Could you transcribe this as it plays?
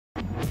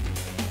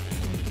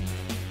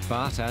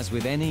But as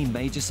with any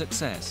major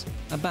success,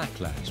 a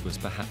backlash was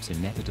perhaps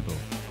inevitable.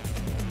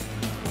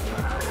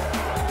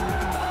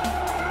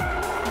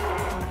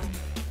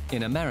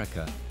 In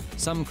America,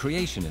 some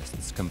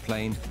creationists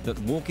complained that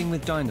Walking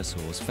with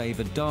Dinosaurs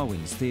favoured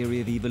Darwin's theory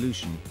of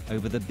evolution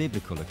over the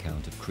biblical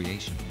account of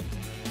creation.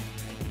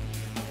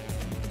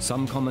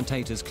 Some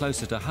commentators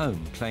closer to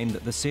home claimed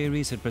that the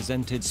series had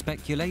presented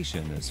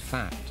speculation as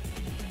fact.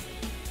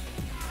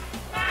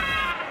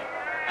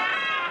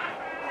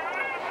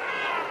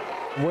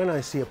 When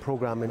I see a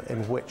programme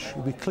in which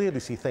we clearly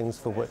see things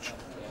for which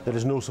there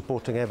is no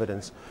supporting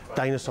evidence,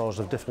 dinosaurs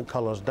of different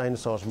colours,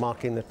 dinosaurs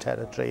marking the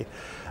territory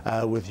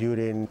with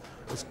urine,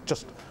 it's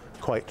just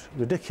quite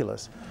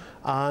ridiculous.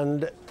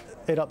 And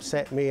it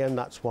upset me, and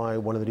that's why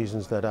one of the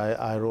reasons that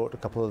I wrote a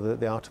couple of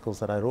the articles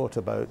that I wrote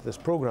about this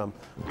programme.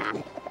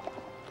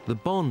 The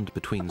bond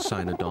between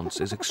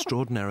cynodonts is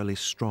extraordinarily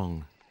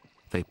strong.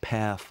 They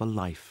pair for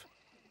life.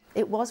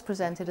 It was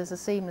presented as a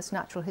seamless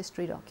natural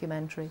history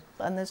documentary,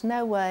 and there's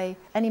no way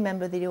any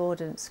member of the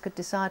audience could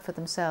decide for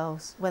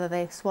themselves whether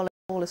they swallowed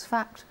it all as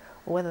fact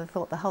or whether they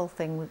thought the whole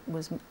thing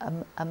was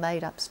a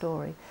made-up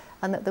story,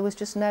 and that there was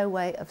just no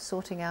way of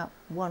sorting out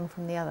one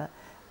from the other.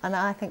 And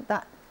I think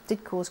that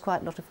did cause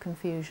quite a lot of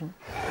confusion.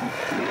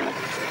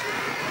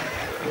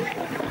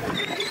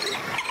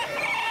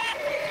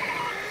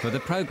 For the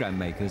programme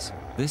makers,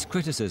 this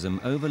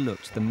criticism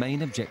overlooked the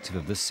main objective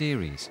of the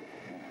series,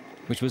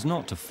 which was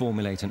not to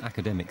formulate an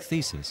academic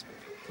thesis,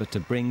 but to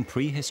bring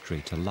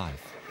prehistory to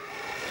life.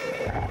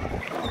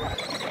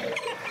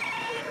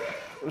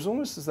 It was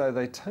almost as though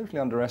they totally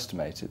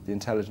underestimated the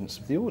intelligence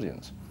of the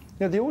audience.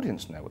 You know, the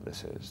audience know what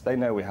this is. They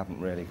know we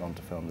haven't really gone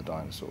to film the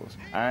dinosaurs.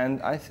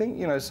 And I think,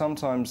 you know,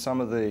 sometimes some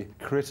of the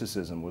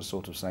criticism was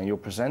sort of saying you're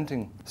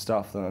presenting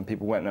stuff and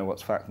people won't know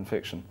what's fact and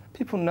fiction.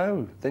 People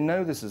know, they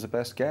know this is a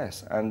best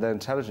guess, and they're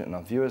intelligent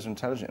enough, viewers are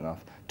intelligent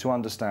enough to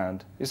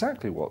understand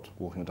exactly what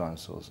Walking with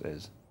Dinosaurs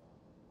is.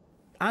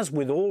 As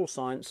with all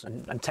science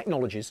and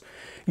technologies,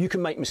 you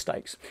can make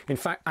mistakes. In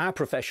fact, our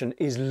profession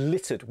is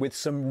littered with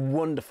some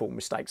wonderful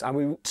mistakes.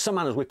 And some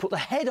animals, we put the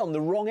head on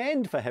the wrong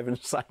end, for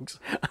heaven's sakes.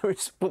 We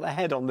put the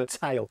head on the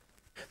tail.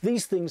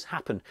 These things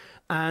happen,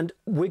 and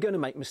we're going to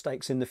make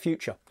mistakes in the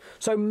future.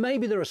 So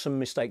maybe there are some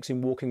mistakes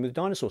in Walking with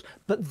Dinosaurs,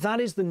 but that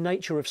is the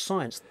nature of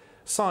science.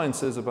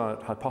 Science is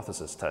about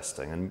hypothesis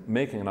testing, and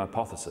making an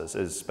hypothesis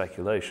is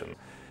speculation.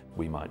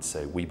 We might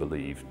say we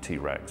believe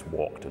T-Rex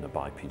walked in a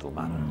bipedal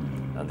manner,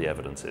 and the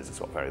evidence is it's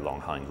got very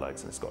long hind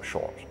legs and it's got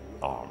short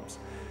arms.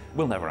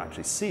 We'll never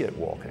actually see it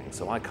walking,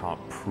 so I can't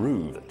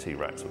prove that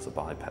T-Rex was a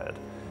biped.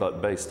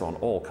 But based on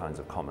all kinds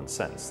of common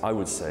sense, I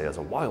would say as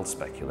a wild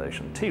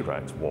speculation,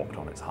 T-Rex walked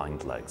on its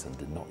hind legs and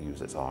did not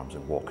use its arms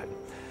in walking.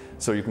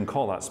 So you can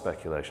call that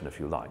speculation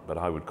if you like, but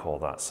I would call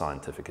that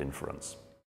scientific inference.